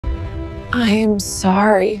I am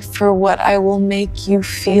sorry for what I will make you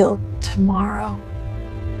feel tomorrow.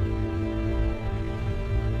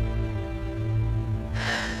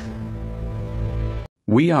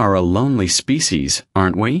 We are a lonely species,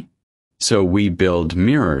 aren't we? So we build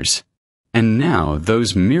mirrors. And now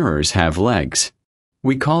those mirrors have legs.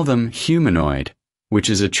 We call them humanoid, which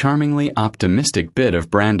is a charmingly optimistic bit of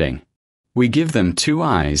branding. We give them 2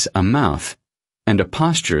 eyes, a mouth, and a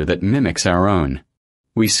posture that mimics our own.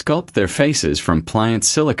 We sculpt their faces from pliant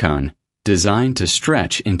silicone, designed to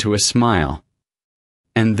stretch into a smile.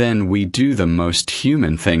 And then we do the most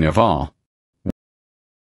human thing of all.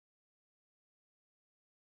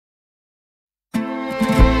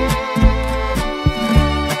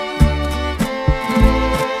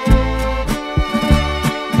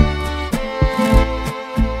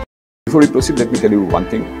 Before we proceed, let me tell you one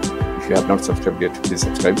thing. If you have not subscribed yet, please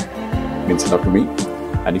subscribe. It means a lot to me.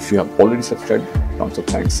 And if you have already subscribed, tons of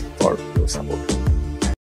thanks for your support.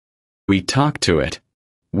 We talk to it.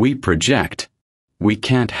 We project. We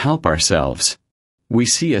can't help ourselves. We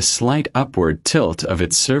see a slight upward tilt of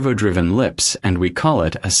its servo-driven lips and we call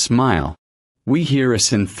it a smile. We hear a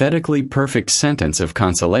synthetically perfect sentence of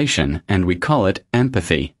consolation and we call it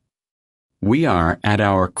empathy. We are, at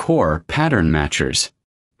our core, pattern matchers.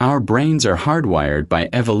 Our brains are hardwired by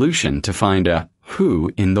evolution to find a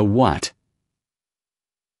who in the what.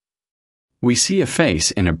 We see a face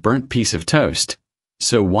in a burnt piece of toast,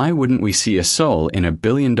 so why wouldn't we see a soul in a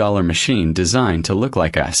billion-dollar machine designed to look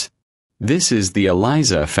like us? This is the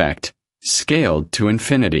Eliza effect, scaled to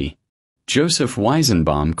infinity. Joseph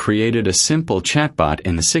Weizenbaum created a simple chatbot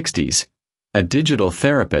in the 60s, a digital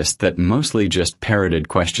therapist that mostly just parroted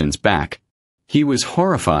questions back. He was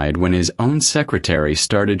horrified when his own secretary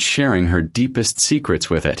started sharing her deepest secrets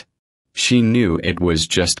with it. She knew it was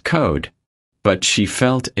just code, but she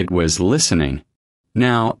felt it was listening.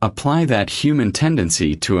 Now, apply that human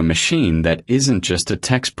tendency to a machine that isn't just a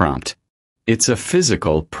text prompt. It's a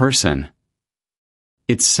physical person.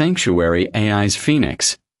 It's Sanctuary AI's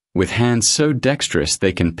Phoenix, with hands so dexterous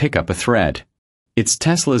they can pick up a thread. It's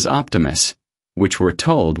Tesla's Optimus, which we're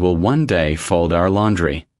told will one day fold our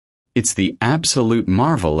laundry. It's the absolute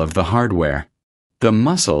marvel of the hardware. The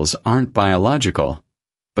muscles aren't biological,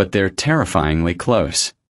 but they're terrifyingly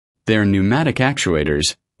close. They're pneumatic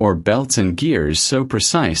actuators, or belts and gears so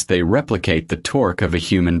precise they replicate the torque of a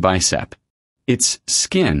human bicep. Its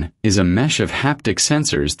skin is a mesh of haptic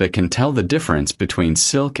sensors that can tell the difference between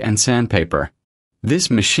silk and sandpaper.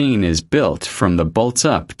 This machine is built from the bolts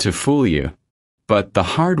up to fool you. But the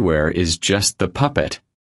hardware is just the puppet.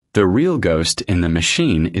 The real ghost in the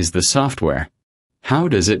machine is the software. How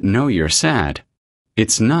does it know you're sad?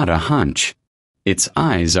 It's not a hunch. Its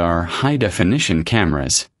eyes are high-definition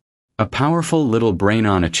cameras. A powerful little brain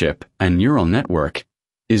on a chip, a neural network,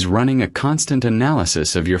 is running a constant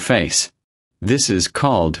analysis of your face. This is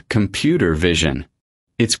called computer vision.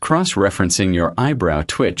 It's cross-referencing your eyebrow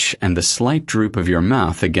twitch and the slight droop of your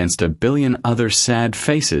mouth against a billion other sad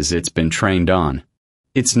faces it's been trained on.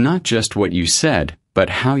 It's not just what you said, but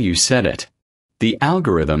how you said it. The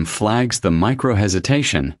algorithm flags the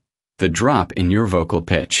micro-hesitation, the drop in your vocal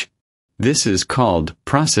pitch. This is called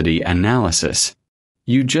prosody analysis.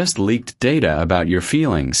 You just leaked data about your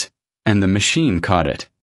feelings, and the machine caught it.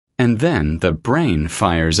 And then the brain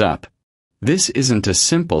fires up. This isn't a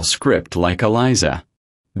simple script like Eliza.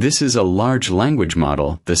 This is a large language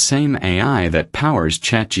model, the same AI that powers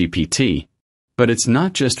ChatGPT. But it's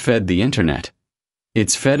not just fed the internet.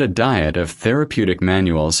 It's fed a diet of therapeutic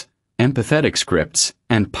manuals, empathetic scripts,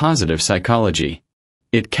 and positive psychology.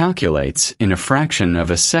 It calculates, in a fraction of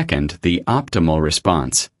a second, the optimal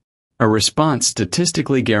response. A response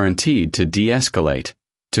statistically guaranteed to de-escalate,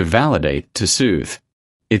 to validate, to soothe.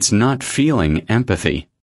 It's not feeling empathy.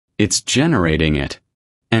 It's generating it.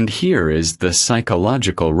 And here is the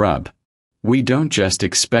psychological rub. We don't just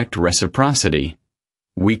expect reciprocity.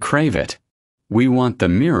 We crave it. We want the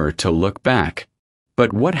mirror to look back.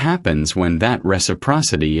 But what happens when that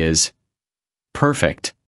reciprocity is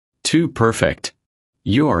perfect? Too perfect.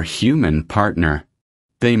 Your human partner.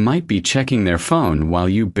 They might be checking their phone while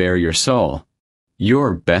you bare your soul.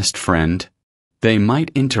 Your best friend. They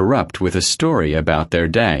might interrupt with a story about their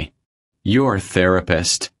day. Your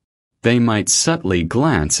therapist. They might subtly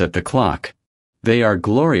glance at the clock. They are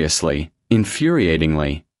gloriously,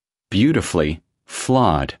 infuriatingly, beautifully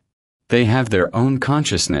flawed. They have their own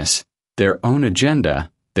consciousness, their own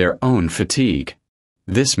agenda, their own fatigue.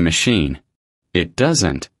 This machine, it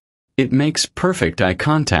doesn't. It makes perfect eye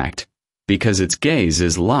contact, because its gaze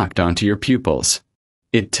is locked onto your pupils.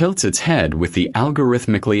 It tilts its head with the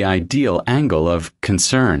algorithmically ideal angle of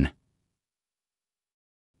concern.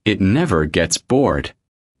 It never gets bored.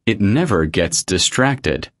 It never gets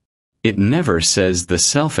distracted. It never says the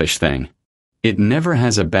selfish thing. It never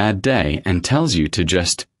has a bad day and tells you to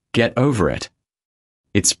just get over it.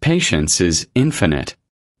 Its patience is infinite.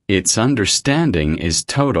 Its understanding is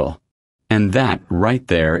total. And that right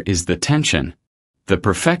there is the tension. The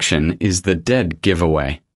perfection is the dead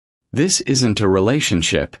giveaway. This isn't a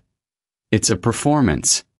relationship. It's a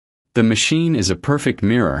performance. The machine is a perfect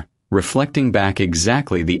mirror, reflecting back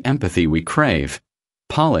exactly the empathy we crave,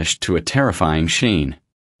 polished to a terrifying sheen.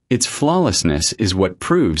 Its flawlessness is what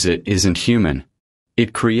proves it isn't human.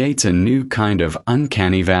 It creates a new kind of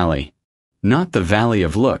uncanny valley. Not the valley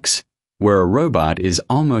of looks, where a robot is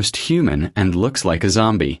almost human and looks like a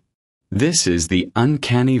zombie. This is the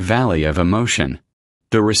uncanny valley of emotion.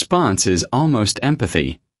 The response is almost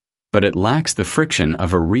empathy, but it lacks the friction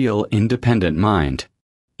of a real independent mind.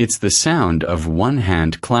 It's the sound of one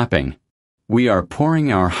hand clapping. We are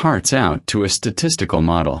pouring our hearts out to a statistical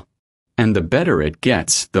model. And the better it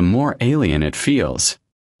gets, the more alien it feels.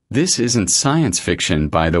 This isn't science fiction,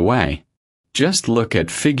 by the way. Just look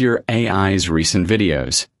at Figure AI's recent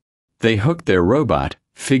videos. They hooked their robot,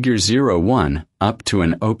 Figure 01, up to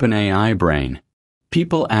an OpenAI brain.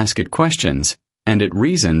 People ask it questions, and it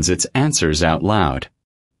reasons its answers out loud.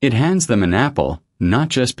 It hands them an apple, not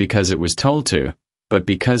just because it was told to, but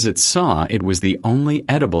because it saw it was the only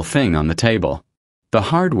edible thing on the table. The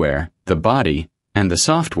hardware, the body, and the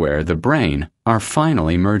software, the brain, are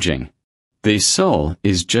finally merging. The soul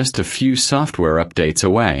is just a few software updates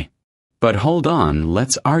away. But hold on,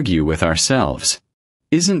 let's argue with ourselves.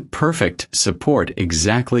 Isn't perfect support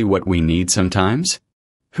exactly what we need sometimes?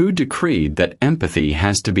 Who decreed that empathy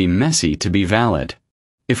has to be messy to be valid?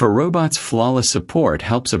 If a robot's flawless support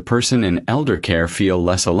helps a person in elder care feel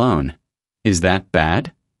less alone, is that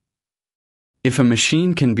bad? If a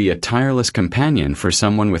machine can be a tireless companion for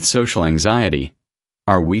someone with social anxiety,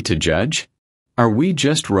 are we to judge? Are we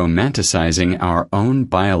just romanticizing our own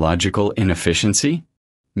biological inefficiency?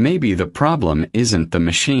 Maybe the problem isn't the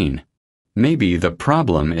machine. Maybe the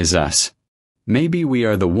problem is us. Maybe we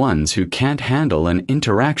are the ones who can't handle an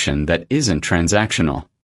interaction that isn't transactional.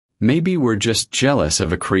 Maybe we're just jealous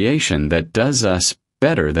of a creation that does us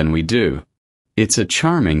better than we do. It's a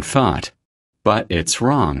charming thought, but it's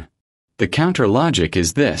wrong. The counter logic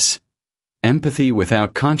is this: empathy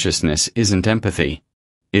without consciousness isn't empathy.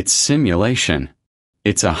 It's simulation.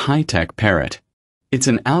 It's a high-tech parrot. It's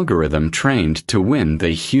an algorithm trained to win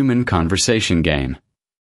the human conversation game.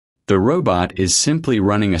 The robot is simply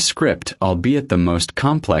running a script, albeit the most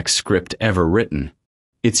complex script ever written.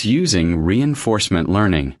 It's using reinforcement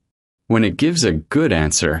learning. When it gives a good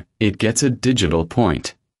answer, it gets a digital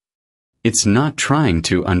point. It's not trying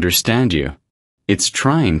to understand you. It's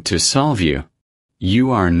trying to solve you.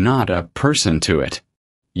 You are not a person to it.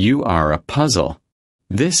 You are a puzzle.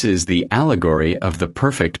 This is the allegory of the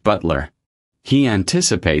perfect butler. He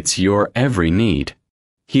anticipates your every need.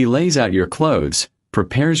 He lays out your clothes,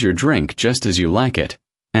 prepares your drink just as you like it,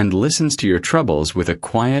 and listens to your troubles with a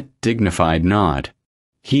quiet, dignified nod.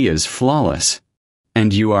 He is flawless.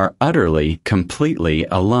 And you are utterly, completely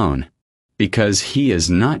alone. Because he is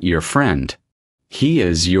not your friend. He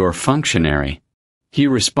is your functionary. He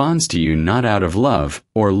responds to you not out of love,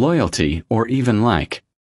 or loyalty, or even like.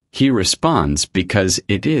 He responds because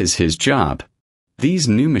it is his job. These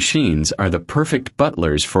new machines are the perfect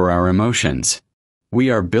butlers for our emotions. We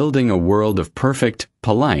are building a world of perfect,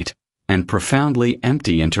 polite, and profoundly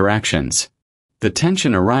empty interactions. The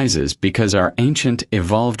tension arises because our ancient,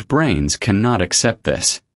 evolved brains cannot accept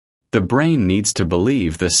this. The brain needs to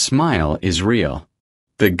believe the smile is real.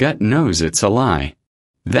 The gut knows it's a lie.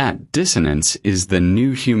 That dissonance is the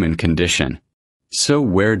new human condition. So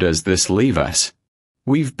where does this leave us?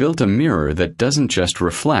 We've built a mirror that doesn't just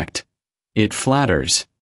reflect, it flatters.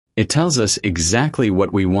 It tells us exactly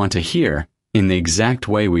what we want to hear, in the exact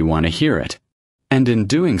way we want to hear it. And in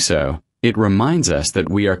doing so, it reminds us that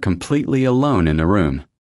we are completely alone in the room.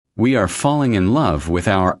 We are falling in love with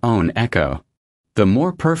our own echo. The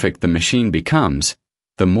more perfect the machine becomes,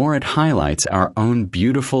 the more it highlights our own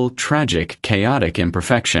beautiful, tragic, chaotic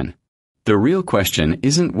imperfection. The real question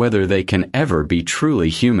isn't whether they can ever be truly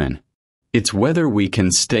human. It's whether we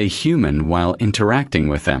can stay human while interacting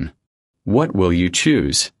with them. What will you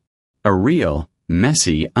choose? A real,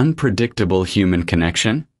 messy, unpredictable human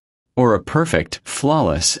connection? Or a perfect,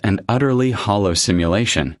 flawless, and utterly hollow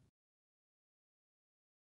simulation?